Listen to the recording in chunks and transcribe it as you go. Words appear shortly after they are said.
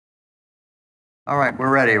All right, we're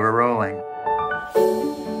ready. We're rolling.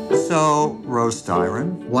 So, Rose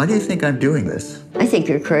Styron, why do you think I'm doing this? I think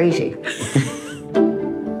you're crazy.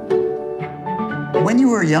 When you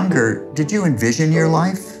were younger, did you envision your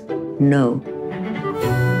life? No.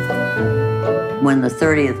 When the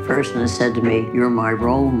 30th person has said to me, "You're my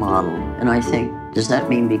role model," and I think, does that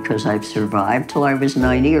mean because I've survived till I was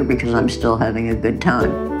 90 or because I'm still having a good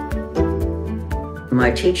time? My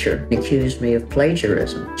teacher accused me of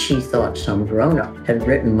plagiarism. She thought some grown-up had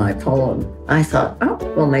written my poem. I thought, oh,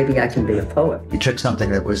 well, maybe I can be a poet. You took something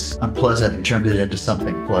that was unpleasant and turned it into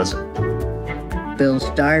something pleasant. Bill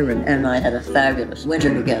Styron and I had a fabulous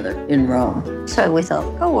winter together in Rome. So we thought,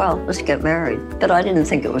 oh, well, let's get married. But I didn't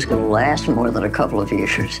think it was going to last more than a couple of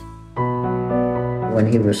years. When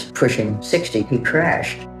he was pushing 60, he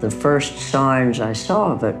crashed. The first signs I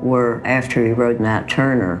saw of it were after he wrote Nat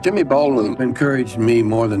Turner. Jimmy Baldwin encouraged me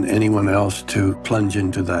more than anyone else to plunge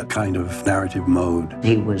into that kind of narrative mode.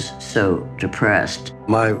 He was so depressed.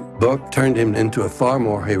 My book turned him into a far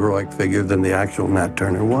more heroic figure than the actual Nat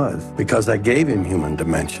Turner was, because I gave him human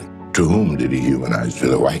dimension. To whom did he humanize? To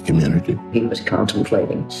the white community? He was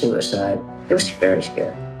contemplating suicide. It was very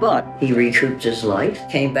scary. But he recouped his life,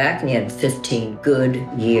 came back, and he had 15 good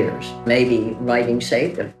years. Maybe writing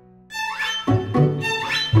saved him.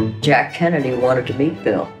 Jack Kennedy wanted to meet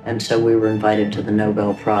Bill, and so we were invited to the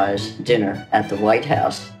Nobel Prize dinner at the White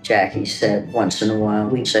House. Jackie said, once in a while,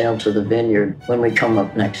 we sail to the vineyard. When we come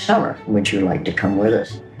up next summer, would you like to come with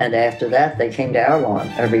us? And after that, they came to our lawn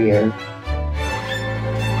every year.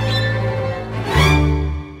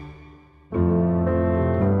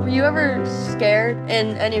 Were you ever scared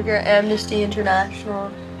in any of your Amnesty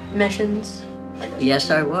International missions?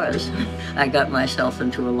 Yes, I was. I got myself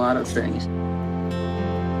into a lot of things.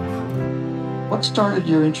 What started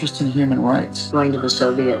your interest in human rights? Going to the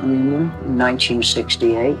Soviet Union in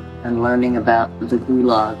 1968 and learning about the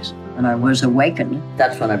gulags. And I was awakened.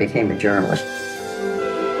 That's when I became a journalist.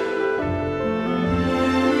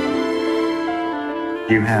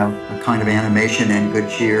 You have a kind of animation and good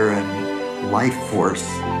cheer and life force.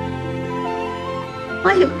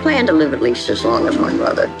 I had planned to live at least as long as my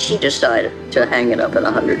mother. She decided to hang it up at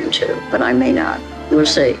 102, but I may not. We'll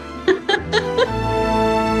see.